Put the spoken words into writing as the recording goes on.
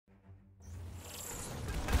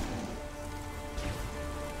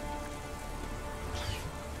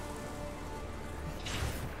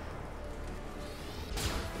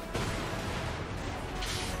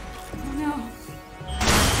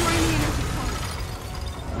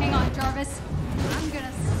Jarvis. I'm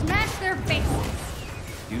gonna smash their faces.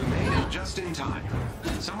 You made it just in time.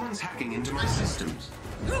 Someone's hacking into my systems.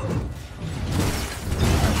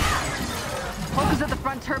 Hulk is at the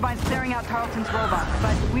front turbine staring out Tarleton's robot,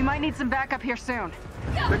 but we might need some backup here soon.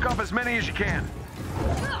 Pick up as many as you can.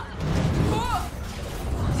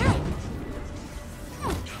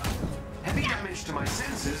 Heavy damage to my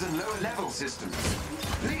sensors and lower level systems.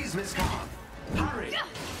 Please, Miss Khan, hurry.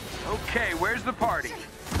 Okay, where's the party?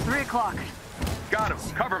 3 o'clock. Got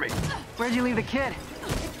him. Cover me. Where'd you leave the kid?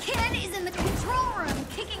 The kid is in the control room,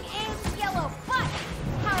 kicking AIM's yellow butt.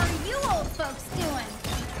 How are you old folks doing?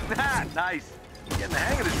 Ah, nice. Getting the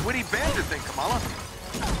hang of this witty banter thing, Kamala.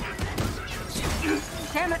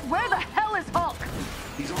 Damn it, where the hell is Hulk?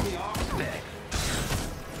 He's on the arc deck,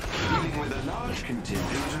 dealing with a large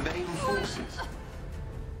contingent of AIM forces.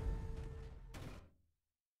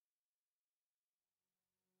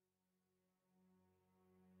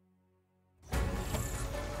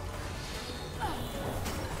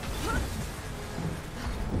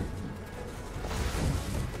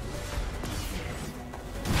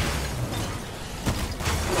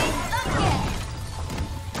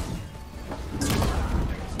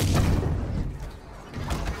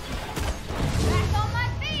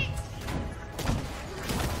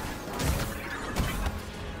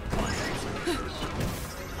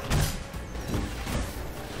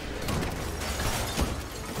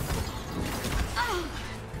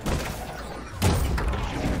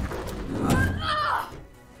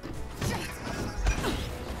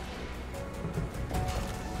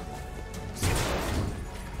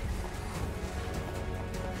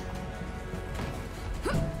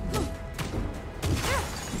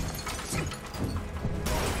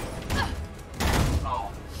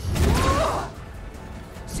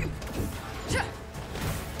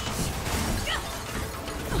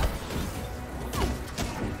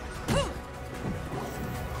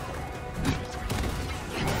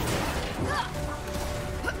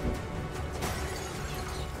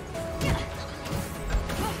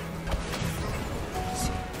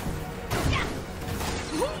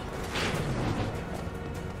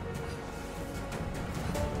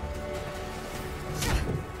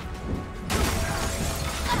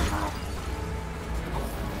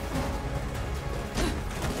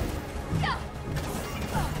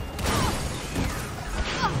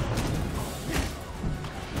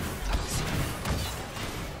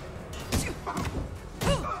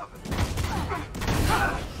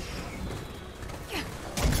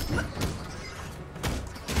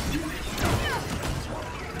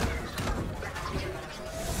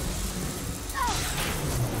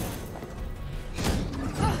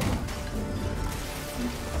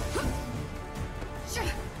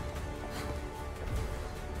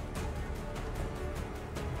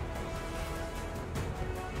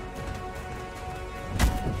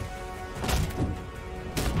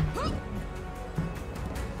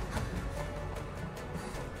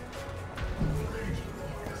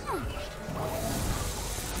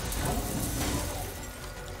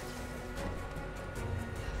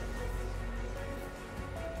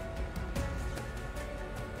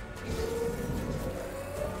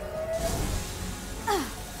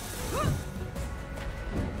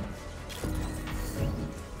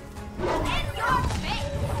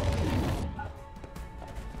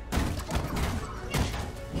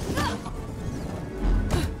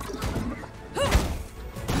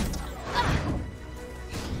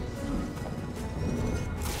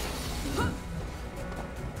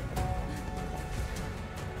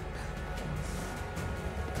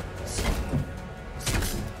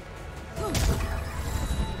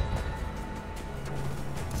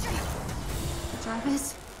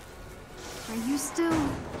 Jarvis? Are you still...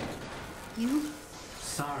 you?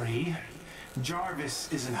 Sorry.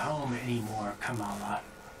 Jarvis isn't home anymore, Kamala.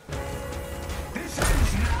 This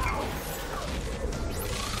ends now!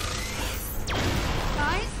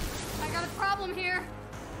 Guys? I got a problem here.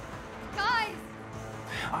 Guys!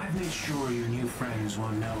 I've made sure your new friends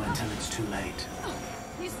won't know until it's too late.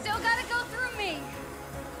 You still gotta go through me!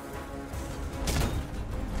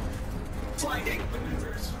 Sliding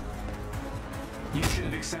maneuvers. You should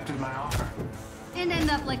have accepted my offer. And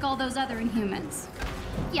end up like all those other Inhumans.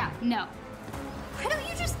 Yeah, no. Why don't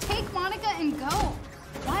you just take Monica and go?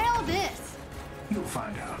 Why all this? You'll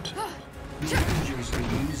find out. The Avengers are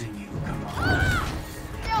using you, Kamala.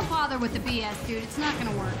 Don't bother with the BS, dude. It's not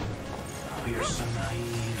gonna work. Oh, you're so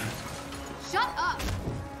naive. Shut up!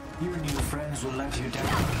 Your new friends will let you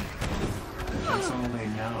down. That's all they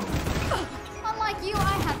know. Unlike you,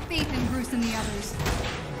 I have faith in Bruce and the others.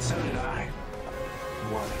 So did I.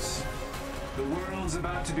 Once. The world's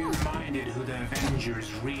about to be reminded who the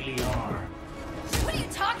Avengers really are. What are you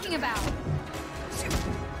talking about?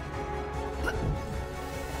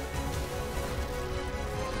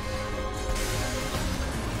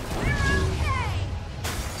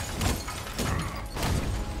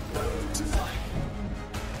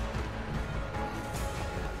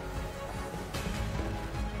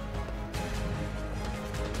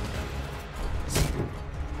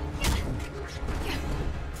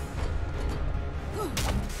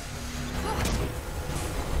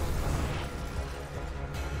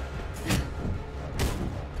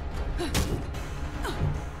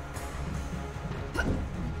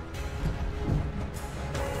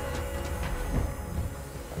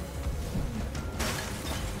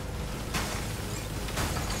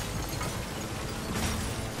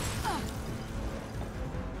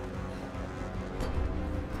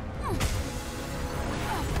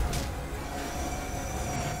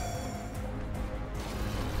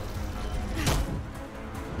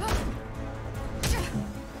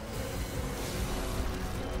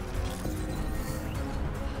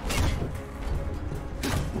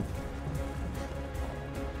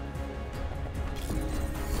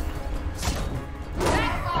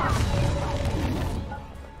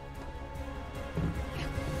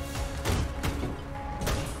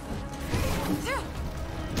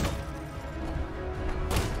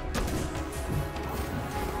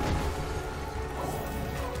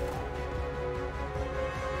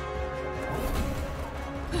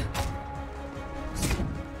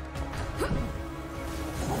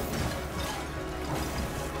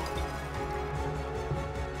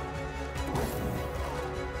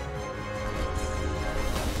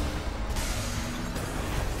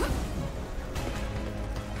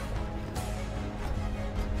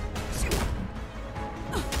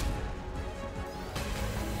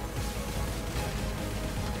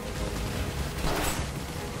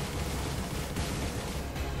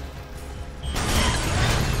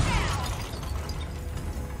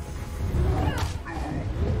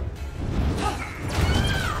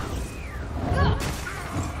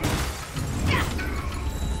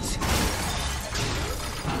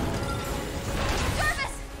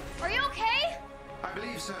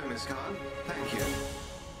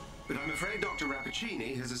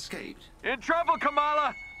 Has escaped. In trouble,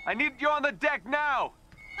 Kamala! I need you on the deck now!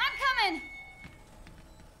 I'm coming!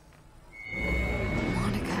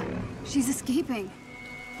 Monica, she's escaping.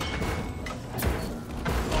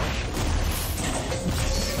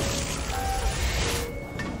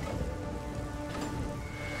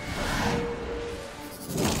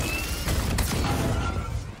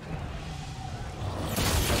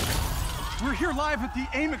 We're here live at the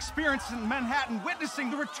A.I.M experience in Manhattan,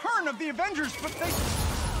 witnessing the return of the Avengers, but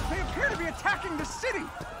they appear to be attacking the city.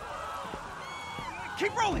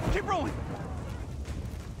 Keep rolling, keep rolling.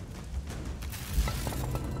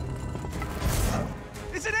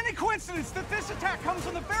 Is it any coincidence that this attack comes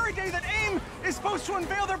on the very day that A.I.M is supposed to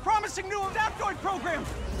unveil their promising new adaptoid program?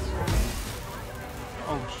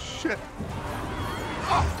 Oh, shit.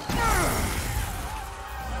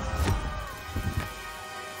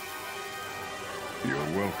 You're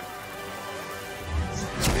welcome.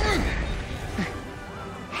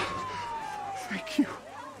 Thank you.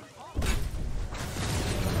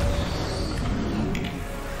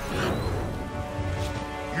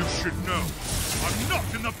 You should know, I'm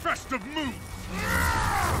not in the best of moods.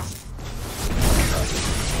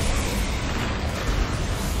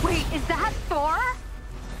 Wait, is that Thor?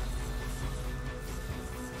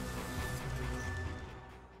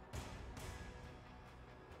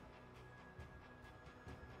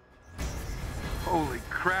 Holy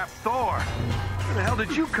crap, Thor! Where the hell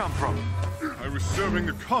did you come from? I was serving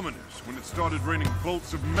the commoners when it started raining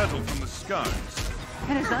bolts of metal from the skies.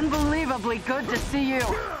 It is unbelievably good to see you.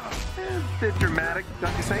 Bit dramatic,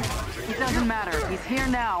 don't you think? It doesn't matter. He's here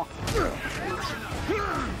now. So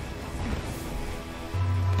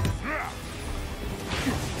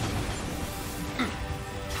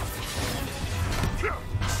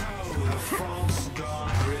the false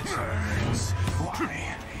god returns.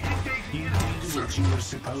 Why? You did what you were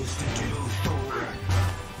supposed to do, Thor.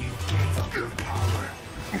 You gave up your power.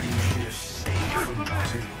 You should have stayed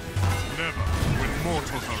forgotten. Never, when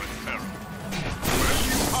mortals are in peril. Where do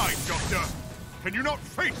you hide, Doctor? Can you not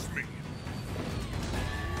face me?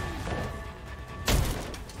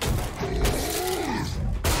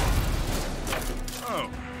 Oh,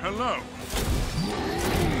 hello.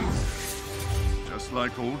 Just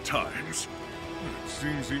like old times. It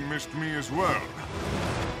seems he missed me as well.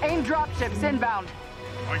 A.I.M dropships inbound.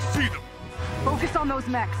 I see them. Focus on those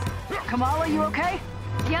mechs. Kamala, you okay?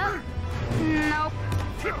 Yeah? Nope.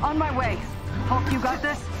 On my way. Hulk, you got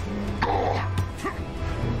this?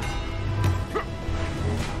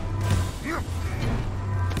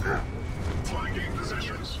 Flanking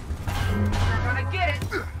positions. We're gonna get it!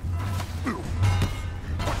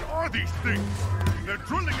 What are these things? They're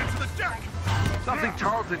drilling into the deck. Something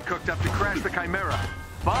Tarleton cooked up to crash the Chimera.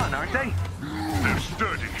 Fun, aren't they? They're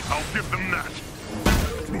sturdy. I'll give them that.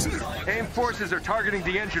 AIM forces are targeting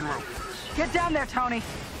the engine room. Get down there, Tony.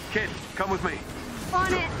 Kid, come with me.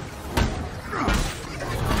 On it.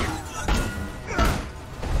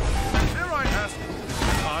 Dare I ask who this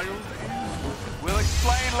child is? We'll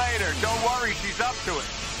explain later. Don't worry, she's up to it.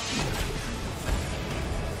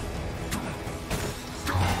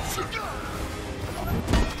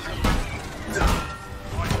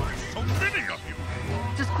 Why are there so many of you?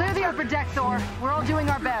 Just clear the upper deck, Thor. We're all doing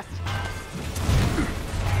our best.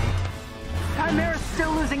 Chimera's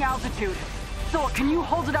still losing altitude. Thor, can you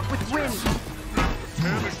hold it up with wind?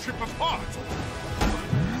 Tear the ship apart.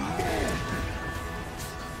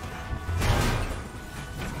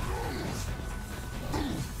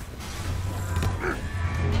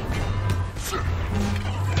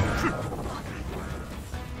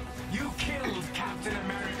 You killed Captain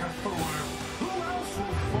America, Thor. Who else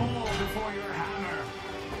will fall before your hammer?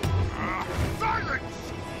 Silence!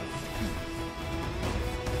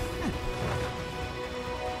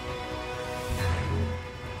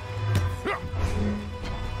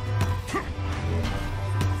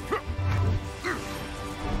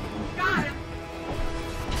 Got him!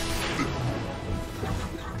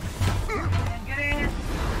 Get in!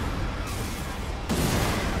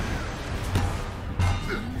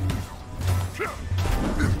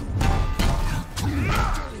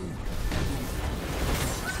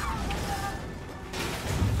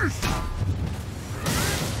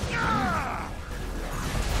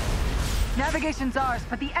 Navigation's ours,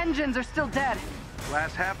 but the engines are still dead.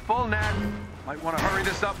 Glass half full, Nat. Might want to hurry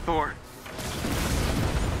this up, Thor.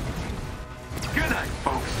 Good night,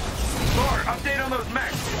 folks. Thor, update on those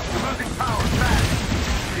mechs. We're losing power fast.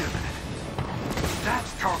 Wait a minute.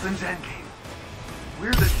 That's Tarleton's endgame.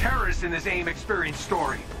 We're the terrorists in this AIM experience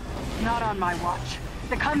story. Not on my watch.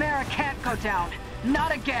 The Chimera can't go down.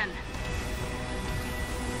 Not again.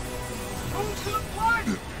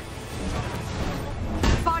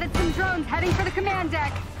 Spotted some drones heading for the command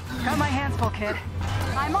deck. Got my hands full, kid.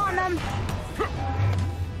 I'm on them.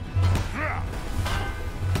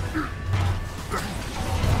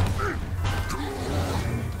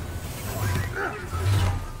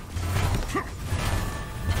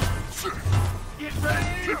 Get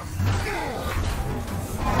ready!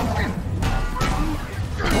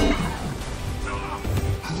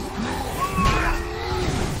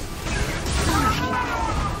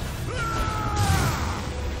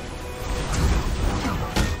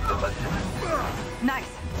 Nice.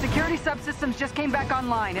 Security subsystems just came back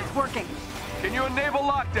online. It's working. Can you enable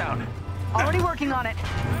lockdown? Already working on it.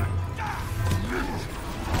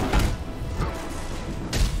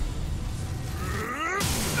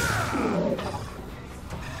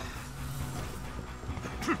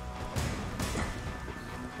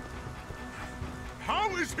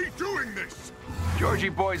 How is he doing this? Georgie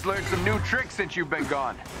boy's learned some new tricks since you've been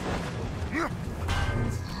gone.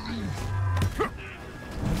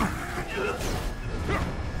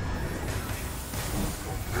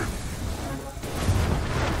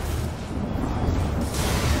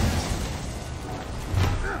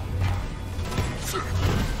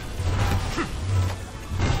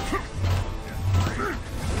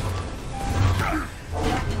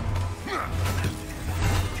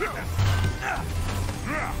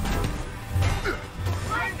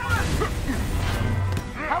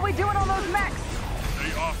 How we doing on those mechs?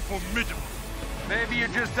 They are formidable. Maybe you're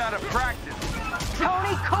just out of practice.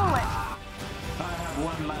 Tony, cool it. I have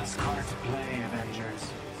one last card to play,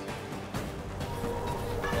 Avengers.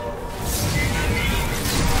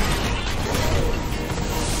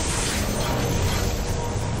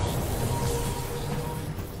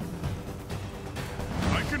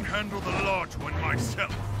 I can handle the large one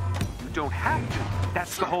myself. You don't have to.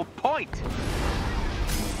 That's the whole point.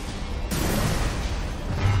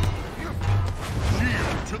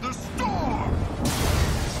 Shield to the storm!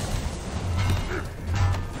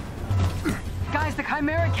 Guys, the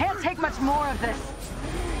Chimera can't take much more of this.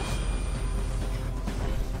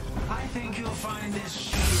 I think you'll find this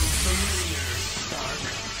shield familiar, Stark.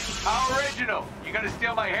 How original. You gonna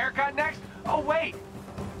steal my haircut next? Oh, wait.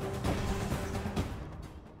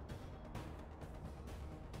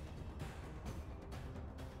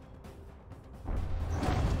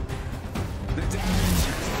 The damage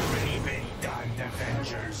has already been done,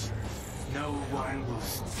 Avengers. No one will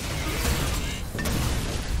steal.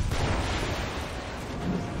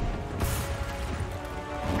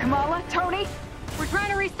 Kamala, Tony? We're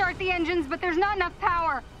trying to restart the engines, but there's not enough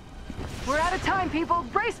power. We're out of time, people.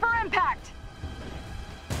 Brace for impact!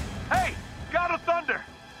 Hey, God of Thunder!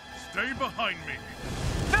 Stay behind me.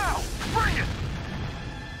 Now, bring it!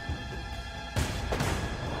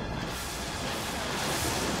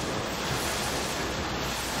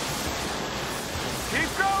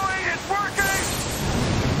 Keep going, it's working!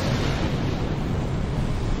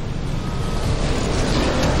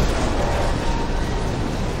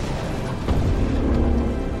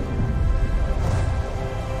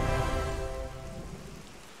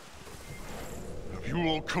 You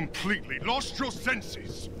all completely lost your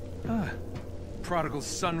senses. Prodigal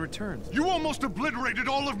son returns. You almost obliterated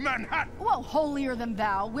all of Manhattan. Well, holier than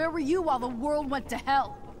thou. Where were you while the world went to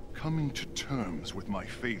hell? Coming to terms with my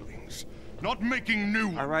failings, not making new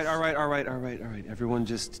ones. All right. Everyone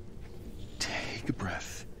just take a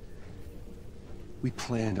breath. We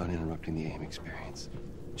planned on interrupting the A.I.M experience,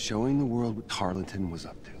 showing the world what Tarleton was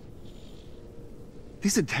up to.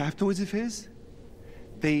 These adaptoids of his,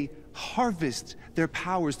 they harvest their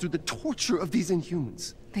powers through the torture of these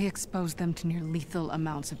Inhumans. They exposed them to near lethal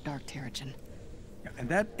amounts of dark terrigen. Yeah, and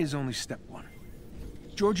that is only step one.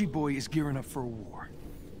 Georgie boy is gearing up for a war.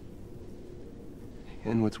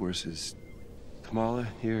 And what's worse is, Kamala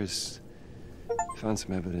here has found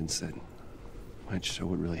some evidence that might show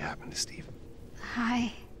what really happened to Steve.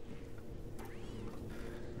 Hi.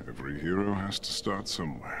 Every hero has to start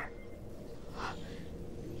somewhere.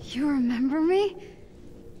 You remember me?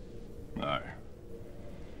 Aye.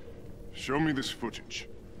 Show me this footage.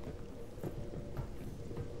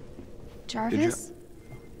 Jarvis?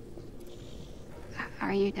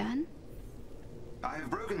 Are you done? I have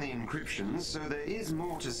broken the encryption, so there is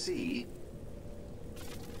more to see.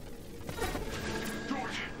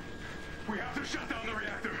 George, we have to shut down the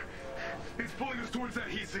reactor. It's pulling us towards that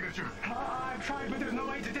heat signature. I've tried, but there's no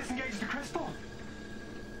way to disengage the crystal.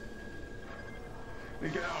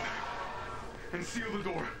 Then get out and seal the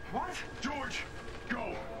door. What? George,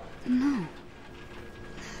 go. No.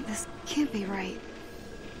 This can't be right.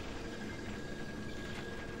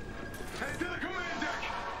 Head to the command deck.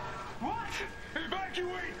 What?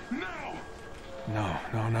 Evacuate now.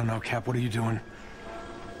 No, Cap, what are you doing?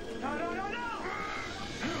 No.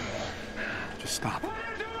 Just stop. What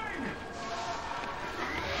are you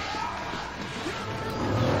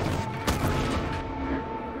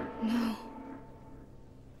doing? No.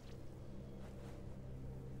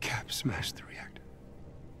 Cap smashed the reactor.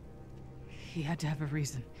 He had to have a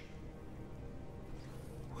reason.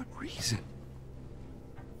 What reason?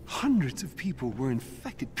 Hundreds of people were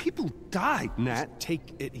infected. People died, Nat.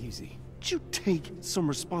 Take it easy. Would you take some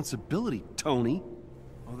responsibility, Tony?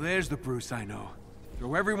 Well, there's the Bruce I know.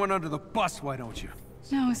 Throw everyone under the bus, why don't you?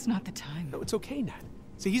 No, it's not the time. No, it's okay, Nat.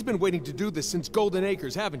 See, he's been waiting to do this since Golden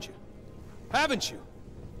Acres, haven't you? Haven't you?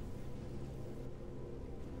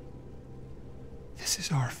 This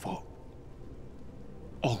is our fault.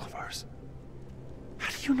 All of ours.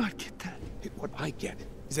 How do you not get that? What I get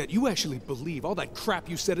is that you actually believe all that crap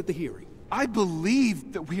you said at the hearing. I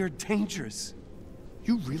believe that we are dangerous.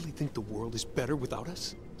 You really think the world is better without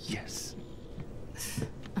us? Yes.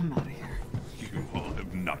 I'm out of here. You all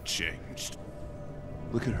have not changed.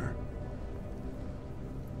 Look at her.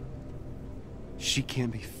 She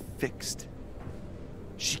can't be fixed.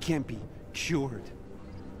 She can't be cured.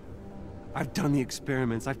 I've done the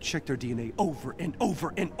experiments. I've checked her DNA over and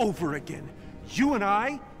over and over again. You and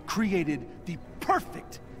I created the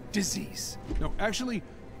perfect disease. No, actually,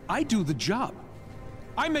 I do the job.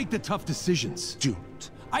 I make the tough decisions. Doomed.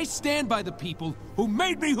 I stand by the people who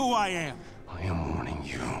made me who I am. I am warning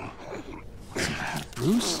you. What's the matter,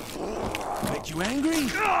 Bruce? Make you angry?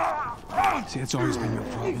 See, that's always been your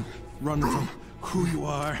problem. Running from who you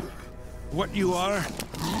are, what you are.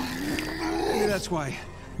 Maybe that's why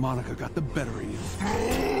Monica got the better of you.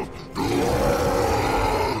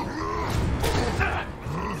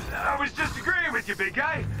 I was just agreeing with you, big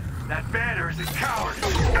guy. That banner is a coward.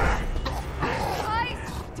 Guys,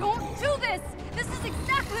 don't do this! This is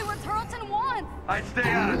exactly what Tarleton wants! I'd stay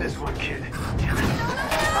out of this one, kid. Damn it.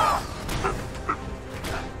 No!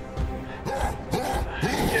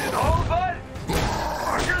 Get it all, bud?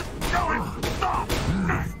 Or just going stop?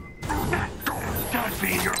 Don't be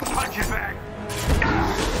in your punching bag.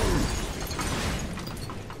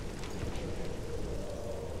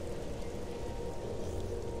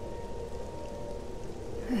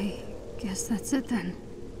 I guess that's it then.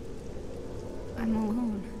 I'm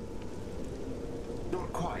alone.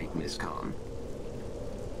 Not quite, Miss Khan.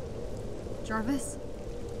 Jarvis?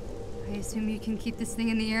 I assume you can keep this thing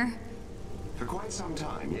in the air? For quite some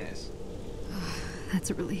time, yes.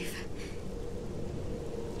 That's a relief.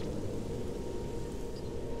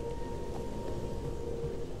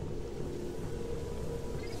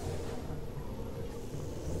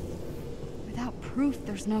 proof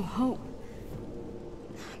there's no hope.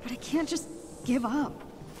 But I can't just give up.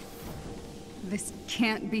 This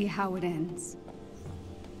can't be how it ends.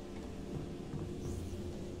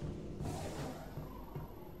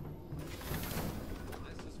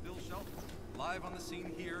 This is Phil Shelton, live on the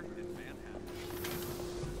scene here in Manhattan.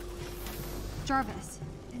 Jarvis,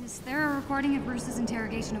 is there a recording of Bruce's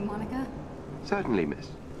interrogation of Monica? Certainly, miss.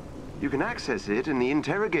 You can access it in the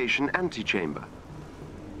interrogation antechamber.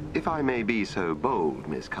 If I may be so bold,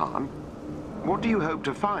 Miss Khan, what do you hope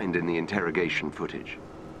to find in the interrogation footage?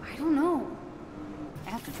 I don't know. I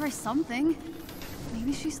have to try something.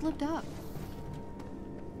 Maybe she slipped up.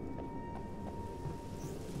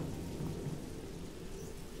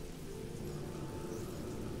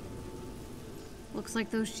 Looks like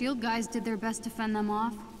those SHIELD guys did their best to fend them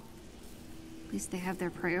off. At least they have their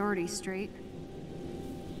priorities straight.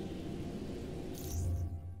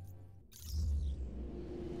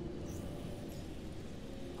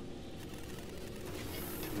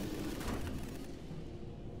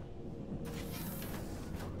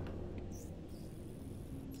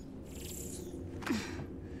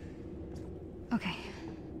 Okay.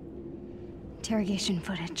 Interrogation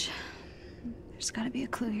footage. There's gotta be a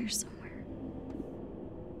clue here somewhere.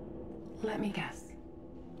 Let me guess.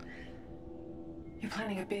 You're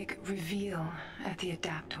planning a big reveal at the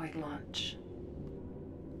Adaptoid launch.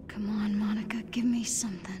 Come on, Monica, give me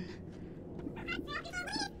something.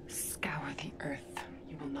 Scour the Earth.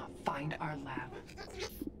 You will not find our lab.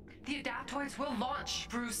 The Adaptoids will launch,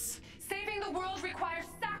 Bruce. Saving the world requires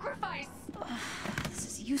sacrifice. This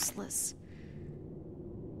is useless.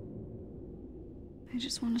 I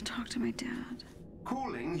just want to talk to my dad.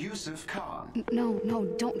 Calling Yusuf Khan. No,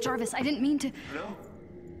 don't, Jarvis. I didn't mean to. Hello?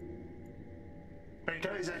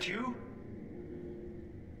 Beta, is that you?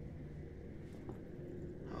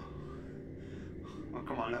 Oh,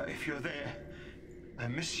 Kamala, if you're there, I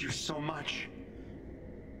miss you so much.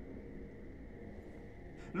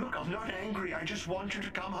 Look, I'm not angry. I just want you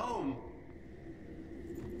to come home.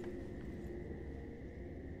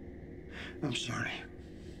 I'm sorry.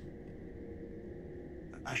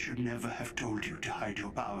 I should never have told you to hide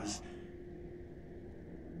your powers.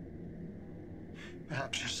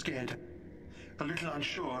 Perhaps you're scared, a little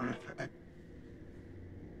unsure.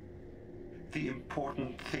 The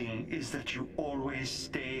important thing is that you always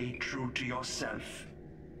stay true to yourself.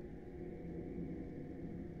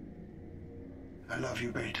 I love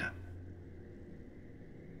you, Beta.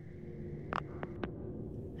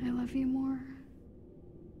 I love you more.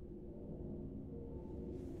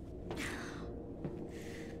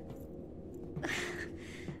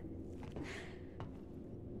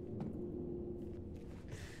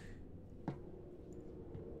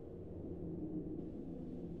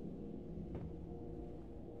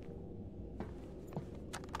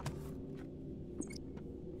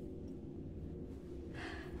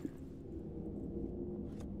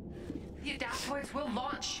 The Adaptoids will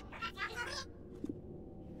launch.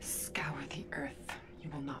 Scour the Earth.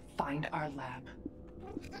 You will not find our lab.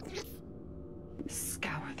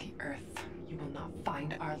 Scour the Earth. You will not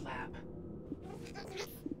find our lab.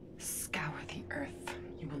 Scour the Earth.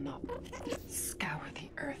 You will not. Scour the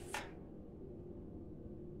Earth.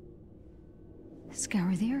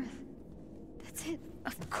 Scour the Earth. That's it.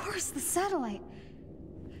 Of course, the satellite.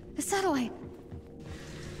 The satellite.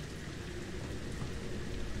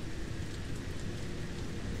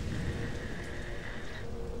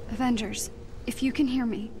 Avengers, if you can hear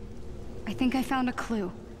me, I think I found a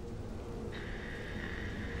clue.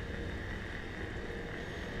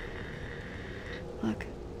 Look,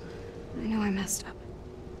 I know I messed up.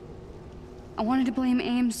 I wanted to blame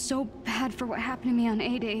A.I.M so bad for what happened to me on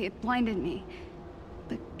A-Day, it blinded me.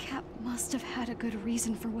 But Cap must have had a good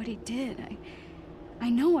reason for what he did. I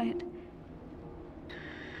know it.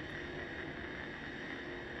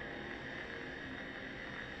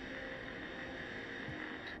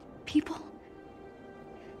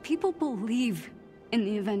 People believe in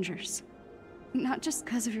the Avengers. Not just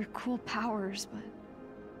because of your cool powers,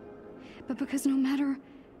 but because no matter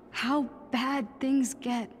how bad things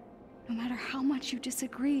get, no matter how much you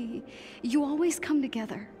disagree, you always come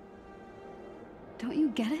together. Don't you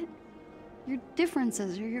get it? Your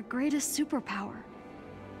differences are your greatest superpower.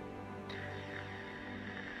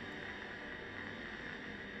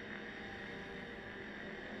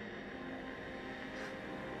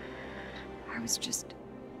 I was just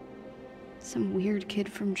some weird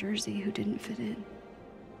kid from Jersey who didn't fit in.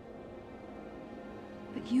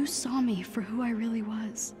 But you saw me for who I really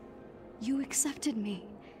was. You accepted me.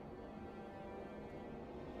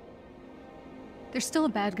 There's still a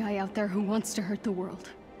bad guy out there who wants to hurt the world.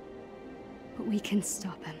 But we can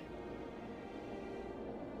stop him.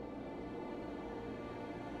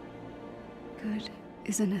 Good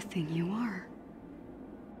isn't a thing you are.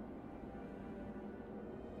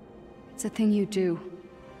 It's a thing you do.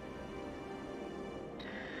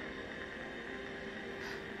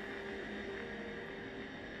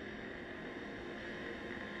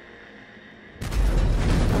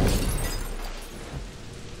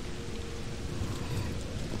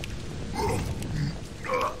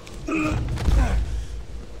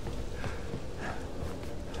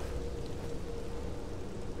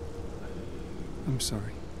 I'm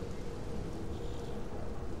sorry.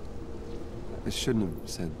 I shouldn't have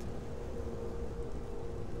said.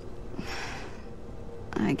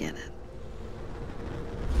 I get it.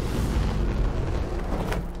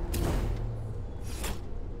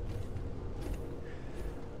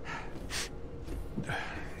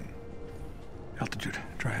 Altitude,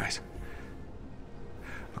 dry eyes.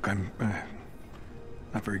 Look, I'm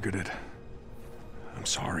not very good at. I'm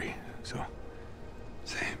sorry, so.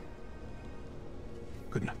 Same.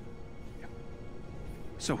 Good enough. Yeah.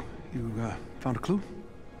 So, you found a clue?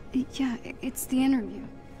 Yeah, it's the interview.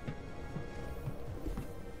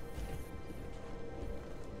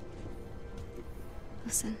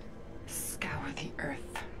 Listen. Scour the Earth.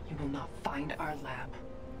 You will not find our lab.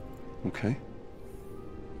 Okay.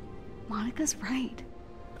 Monica's right.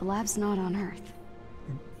 The lab's not on Earth.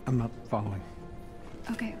 I'm not following.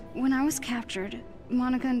 Okay, when I was captured,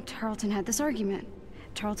 Monica and Tarleton had this argument.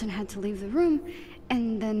 Tarleton had to leave the room,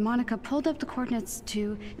 and then Monica pulled up the coordinates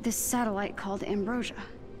to this satellite called Ambrosia.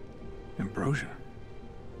 Ambrosia?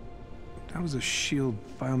 That was a SHIELD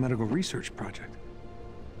biomedical research project.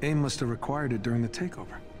 A.I.M must have required it during the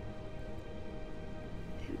takeover.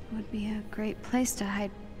 It would be a great place to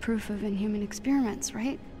hide proof of Inhuman experiments,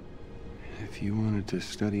 right? If you wanted to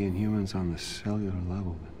study Inhumans on the cellular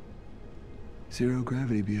level, then zero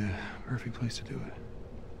gravity would be a perfect place to do it.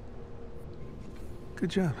 Good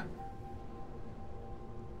job.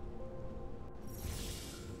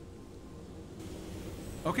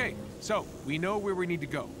 Okay, so we know where we need to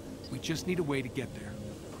go. We just need a way to get there.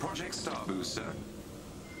 Project Starboost, sir.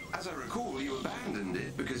 As I recall, you abandoned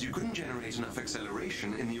it because you couldn't generate enough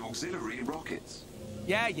acceleration in the auxiliary rockets.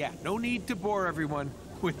 Yeah, no need to bore everyone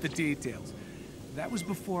with the details. That was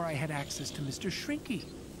before I had access to Mr. Shrinky.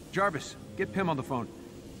 Jarvis, get Pym on the phone.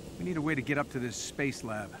 We need a way to get up to this space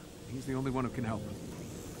lab. He's the only one who can help.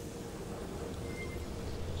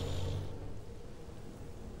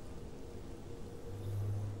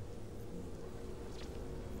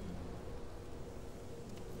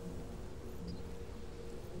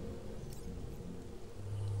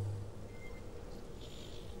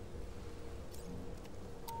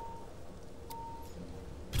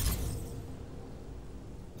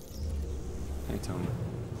 Hey, Tony.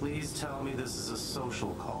 Please tell me this is a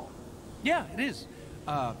social call. Yeah, it is.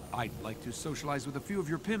 I'd like to socialize with a few of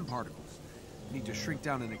your Pym particles. Need to shrink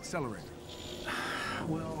down an accelerator.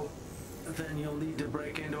 Well, then you'll need to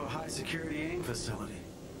break into a high-security AIM facility.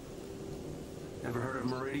 Ever heard of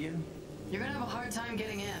Meridian? You're gonna have a hard time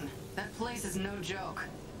getting in. That place is no joke.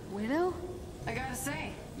 Widow? I gotta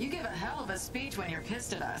say, you give a hell of a speech when you're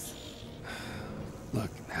pissed at us.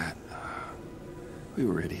 Look, Nat, we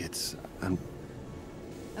were idiots.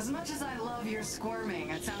 As much as I love your squirming,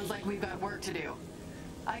 it sounds like we've got work to do.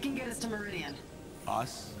 I can get us to Meridian.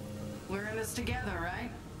 Us? We're in this together,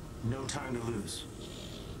 right? No time to lose.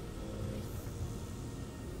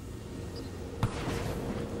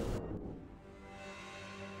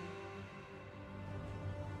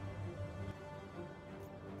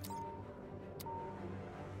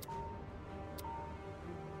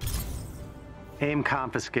 A.I.M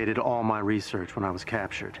confiscated all my research when I was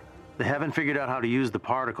captured. They haven't figured out how to use the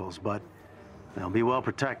particles, but they'll be well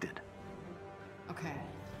protected. Okay.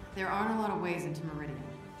 There aren't a lot of ways into Meridian.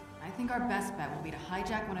 I think our best bet will be to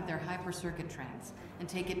hijack one of their hyper-circuit trains and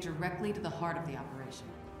take it directly to the heart of the operation.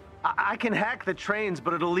 I can hack the trains,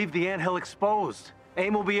 but it'll leave the anthill exposed.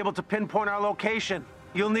 A.I.M will be able to pinpoint our location.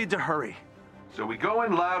 You'll need to hurry. So we go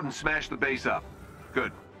in loud and smash the base up.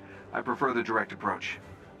 Good. I prefer the direct approach.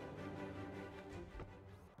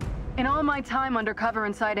 In all my time undercover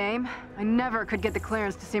inside A.I.M, I never could get the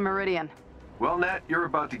clearance to see Meridian. Well, Nat, you're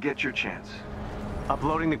about to get your chance.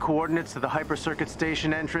 Uploading the coordinates to the hyper-circuit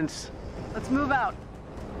station entrance. Let's move out.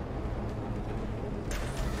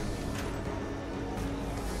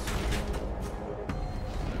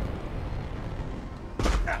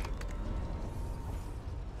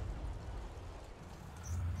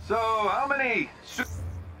 So, how many super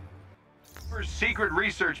secret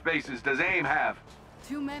research bases does A.I.M have?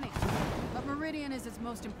 Too many. But Meridian is its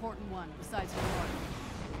most important one, besides Thor.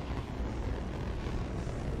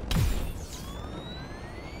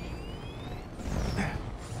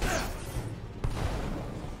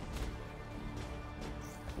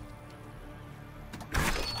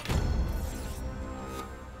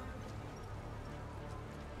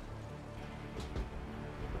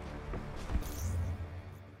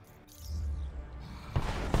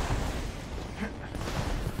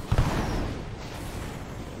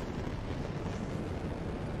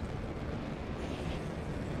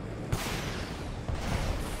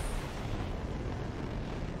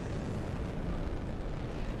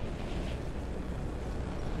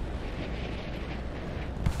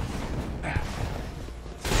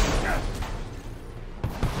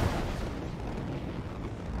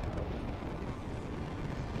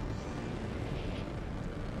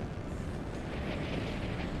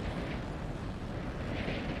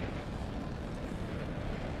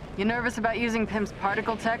 You nervous about using Pym's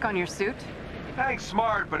particle tech on your suit? Hank's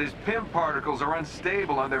smart, but his Pym particles are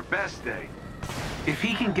unstable on their best day. If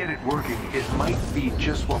he can get it working, it might be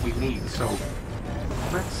just what we need, so...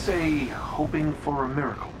 let's say, hoping for a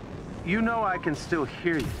miracle. You know I can still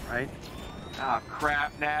hear you, right? Ah,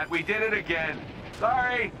 crap, Nat. We did it again.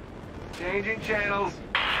 Sorry. Changing channels.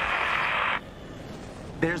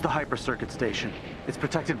 There's the hyper-circuit station. It's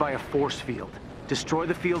protected by a force field. Destroy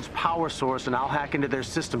the field's power source and I'll hack into their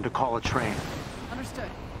system to call a train. Understood.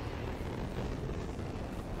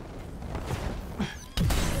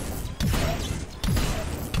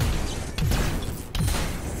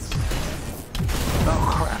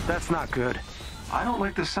 Oh crap, that's not good. I don't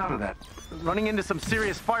like the sound of that. Running into some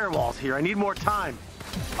serious firewalls here. I need more time.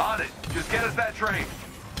 On it. Just get us that train.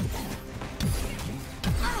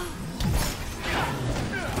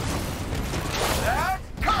 That's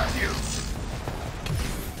curfew!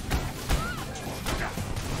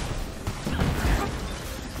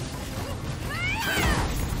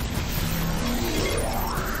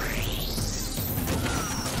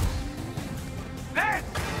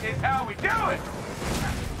 This is how we do it!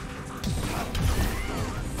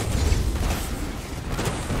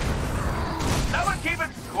 Someone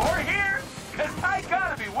keeping score here? Cause I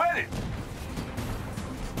gotta be winning!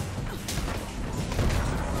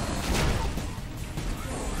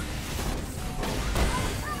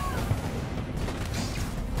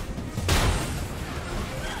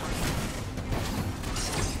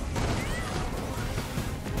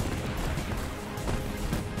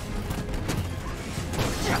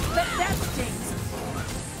 That stings.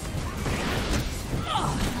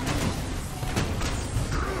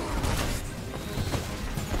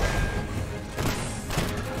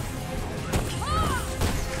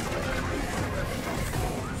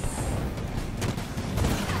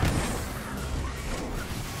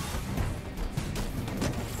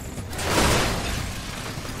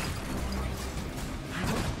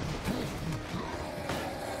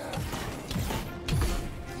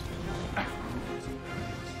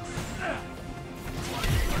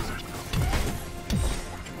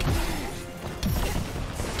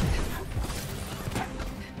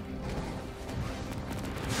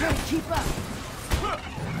 Keep up.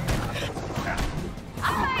 I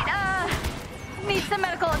might, need some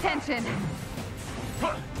medical attention.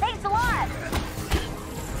 Thanks a lot.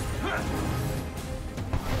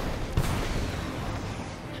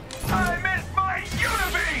 I missed my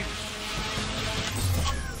unibeam!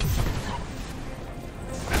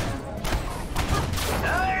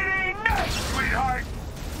 Nighty-night, sweetheart!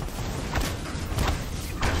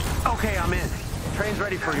 Okay, I'm in. Train's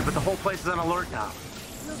ready for you, but the whole place is on alert now.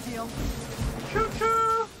 No deal.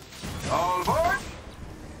 Choo-choo! All aboard!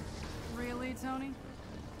 Really, Tony?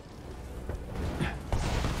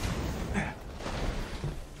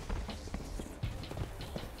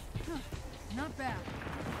 Huh, not bad.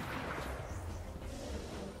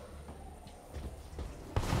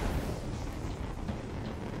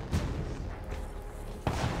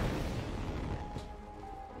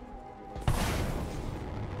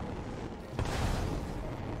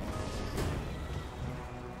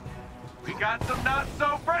 We got some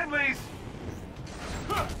not-so-friendlies!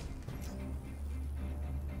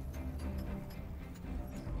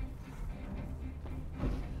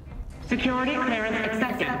 Security clearance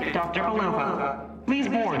accepted, Dr. Belova. Please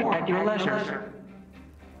board at your leisure.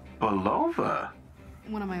 Belova?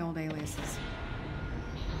 One of my old aliases.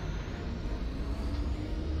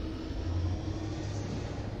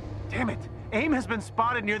 Damn it! A.I.M has been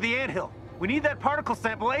spotted near the anthill. We need that particle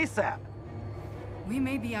sample ASAP. We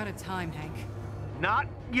may be out of time, Hank. Not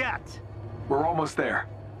yet. We're almost there.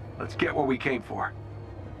 Let's get what we came for.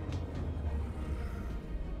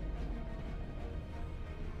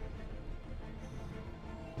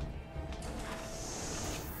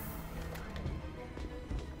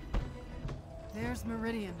 There's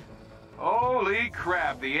Meridian. Holy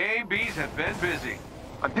crap, the A&Bs have been busy.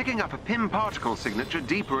 I'm picking up a Pym particle signature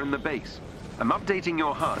deeper in the base. I'm updating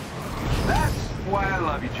your HUD. That's why I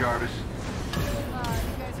love you, Jarvis. You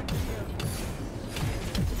guys are cute.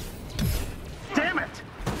 Damn it!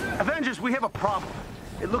 Avengers, we have a problem.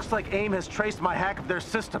 It looks like A.I.M has traced my hack of their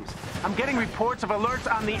systems. I'm getting reports of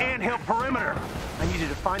alerts on the anthill perimeter. I need you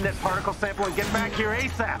to find that particle sample and get back here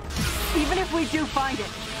ASAP. Even if we do find it,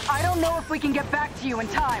 I don't know if we can get back to you in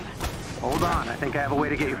time. Hold on, I think I have a way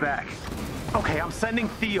to get you back. Okay, I'm sending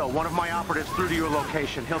Theo, one of my operatives, through to your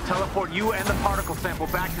location. He'll teleport you and the particle sample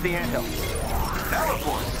back to the anthill.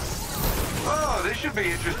 Teleport? Oh, this should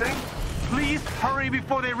be interesting. Please hurry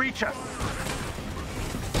before they reach us.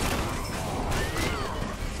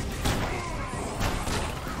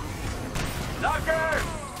 Knocker!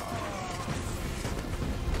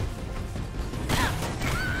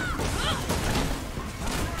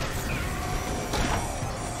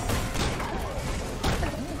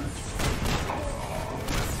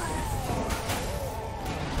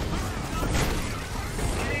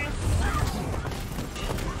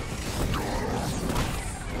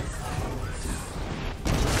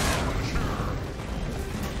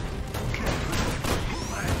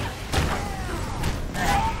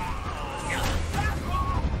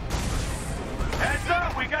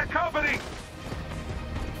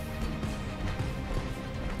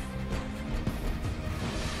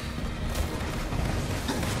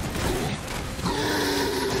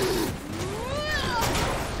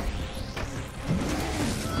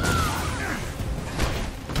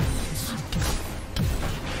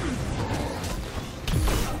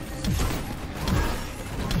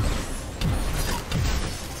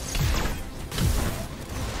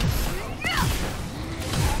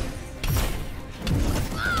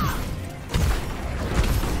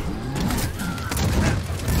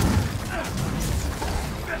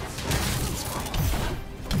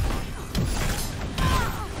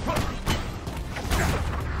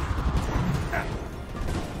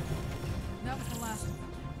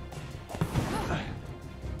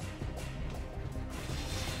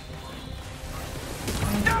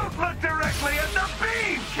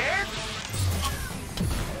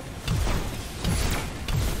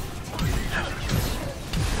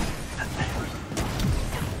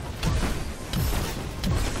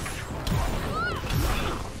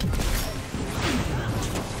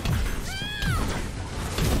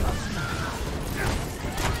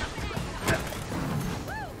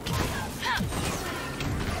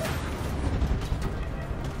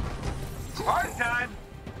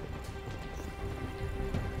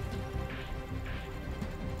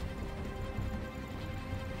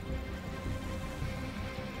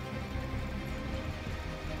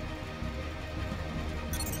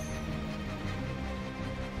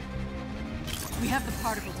 have the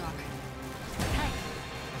particle, Doc. Hey,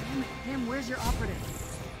 damn it, Pym, where's your operative?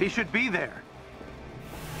 He should be there.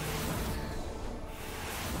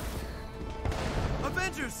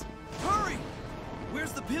 Avengers! Hurry!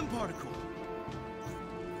 Where's the Pym particle?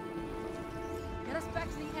 Get us back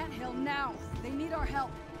to the anthill now. They need our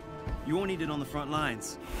help. You won't need it on the front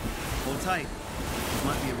lines. Hold tight. This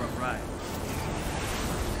might be a rough ride.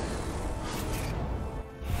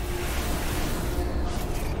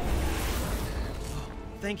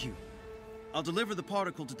 Thank you. I'll deliver the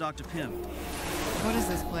particle to Dr. Pym. What is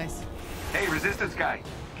this place? Hey, Resistance guy.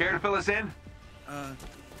 Care to fill us in?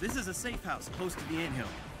 This is a safe house close to the anthill.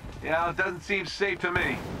 Yeah, it doesn't seem safe to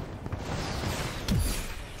me.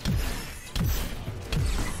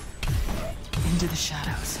 Into the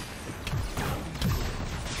shadows.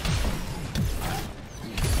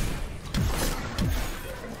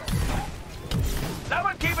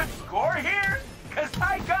 Someone keeping score here? Cause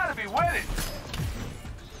I gotta be winning.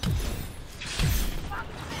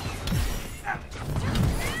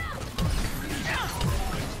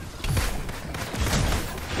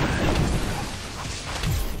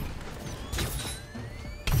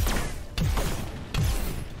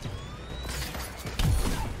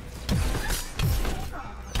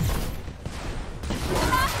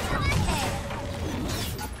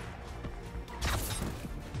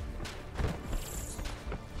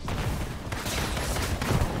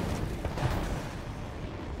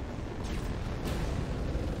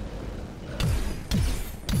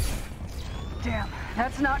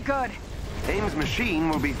 That's not good. AIM's machine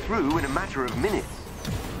will be through in a matter of minutes.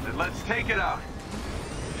 Then let's take it out.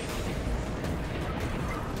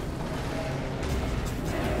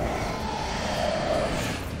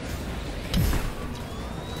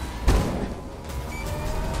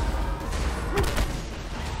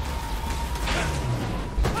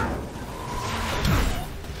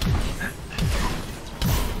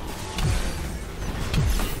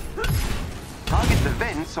 Target the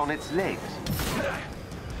vents on its legs.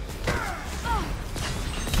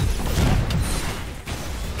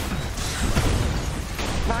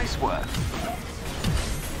 Nice work.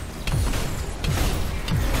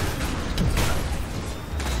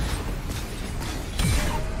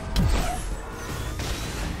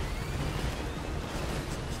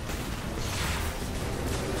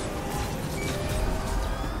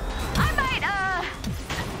 I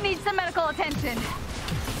might, need some medical attention.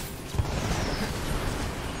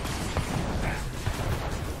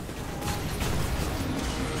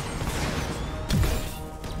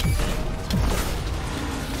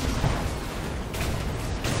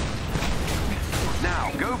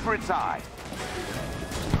 Go for its eye.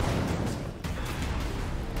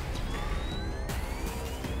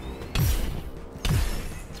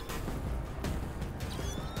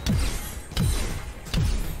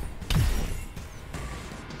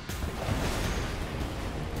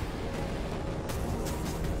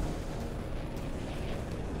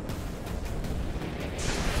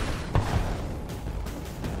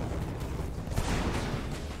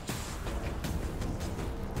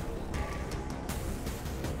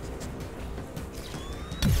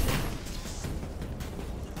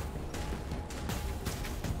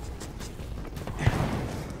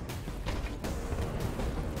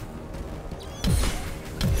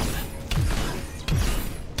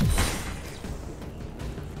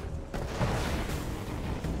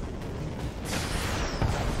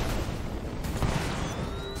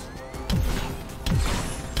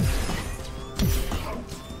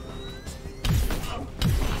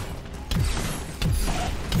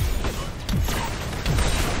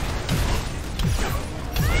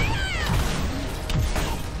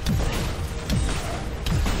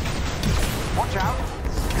 Watch out!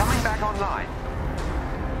 Coming back online.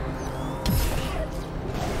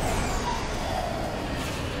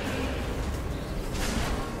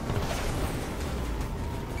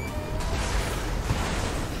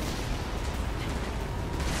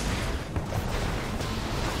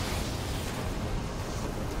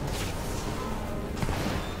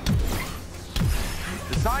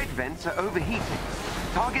 The side vents are overheating.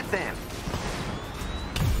 Target them.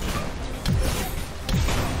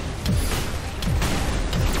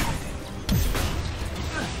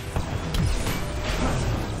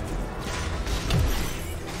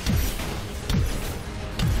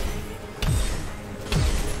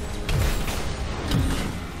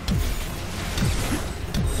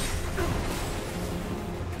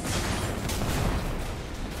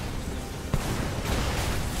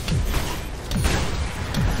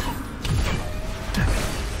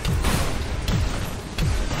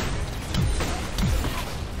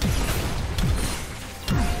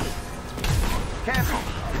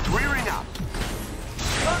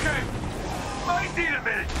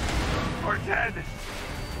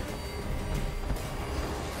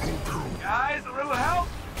 Guys, a little help?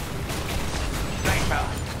 Thanks, fella.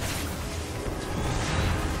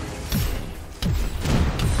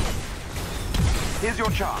 Here's your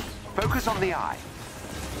chance. Focus on the eye.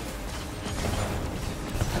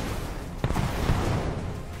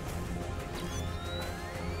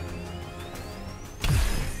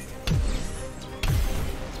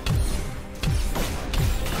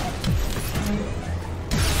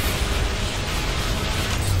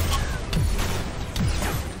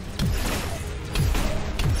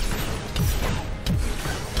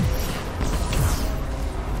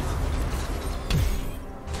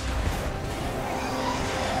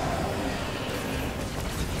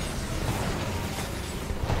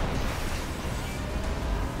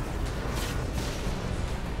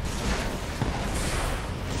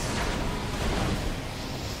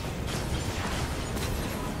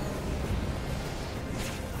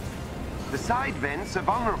 The side vents are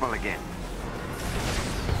vulnerable again.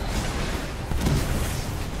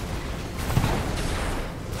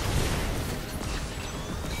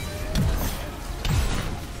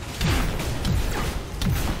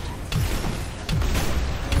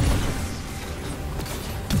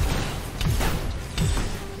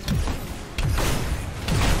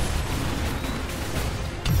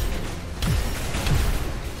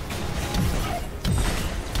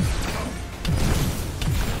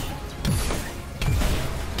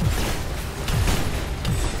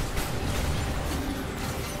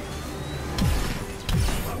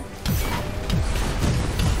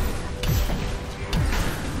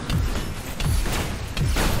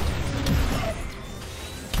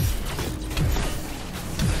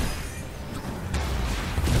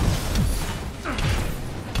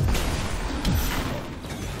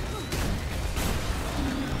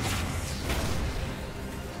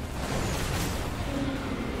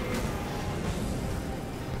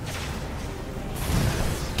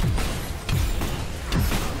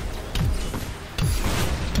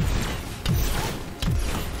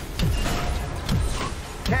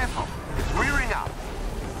 Careful, it's rearing up.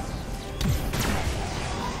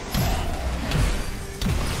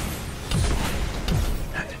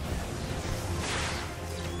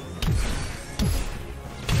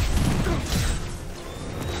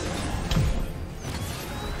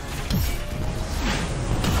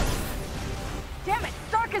 Damn it,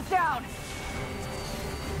 Stark is down!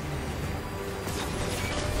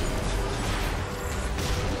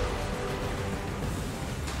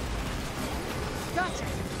 Gotcha!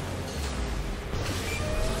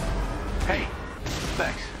 Hey,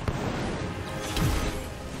 thanks.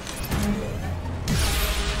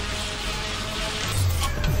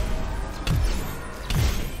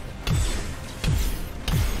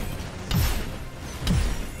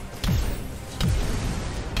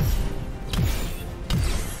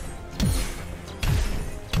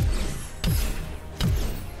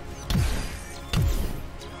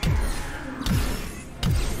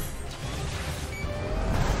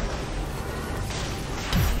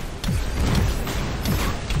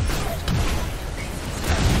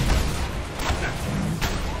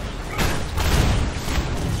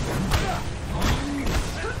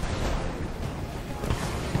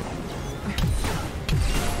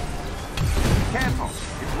 Careful,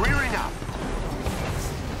 it's rearing up.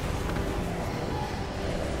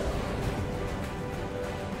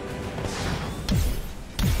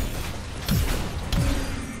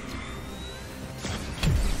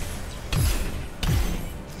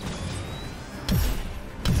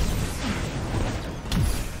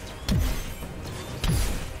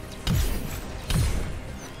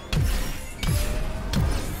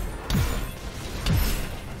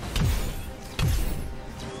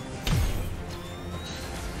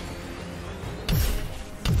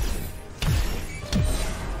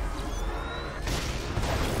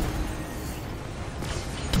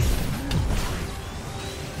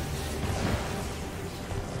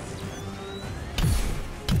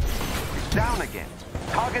 Down again.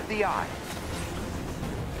 Target the eye.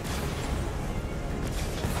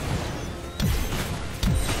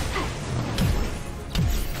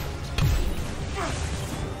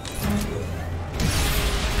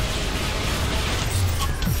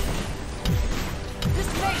 This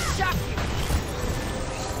may shock you!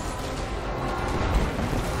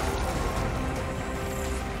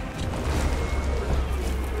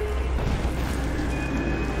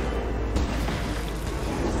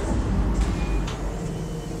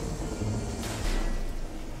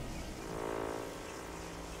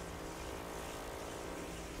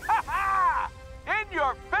 In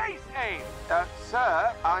your face, A.I.M!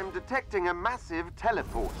 Sir, I'm detecting a massive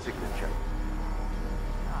teleport signature.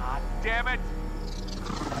 Ah, damn it!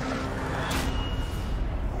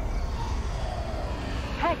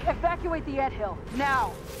 Evacuate the anthill,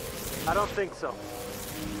 now! I don't think so.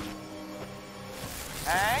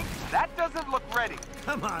 Hank, that doesn't look ready.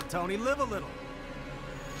 Come on, Tony, live a little.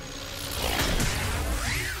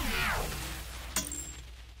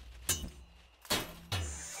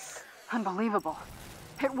 Unbelievable.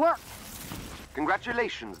 It worked!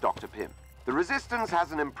 Congratulations, Dr. Pym. The Resistance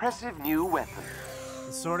has an impressive new weapon.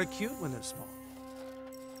 It's sort of cute when they're small.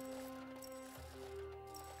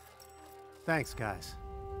 Thanks, guys.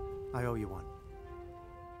 I owe you one.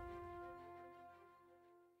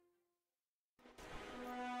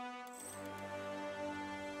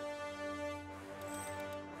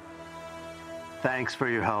 Thanks for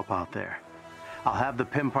your help out there. I'll have the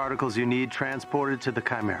Pym particles you need transported to the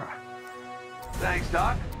Chimera. Thanks,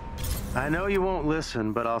 Doc. I know you won't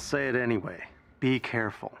listen, but I'll say it anyway. Be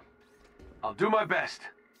careful. I'll do my best.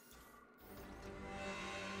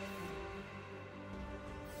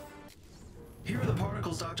 Here are the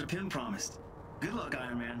particles Dr. Pym promised. Good luck,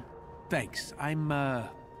 Iron Man. Thanks. I'm,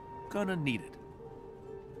 gonna need it.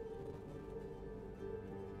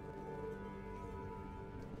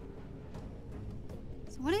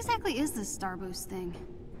 So what exactly is this Star Boost thing?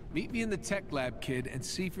 Meet me in the tech lab, kid, and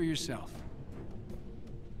see for yourself.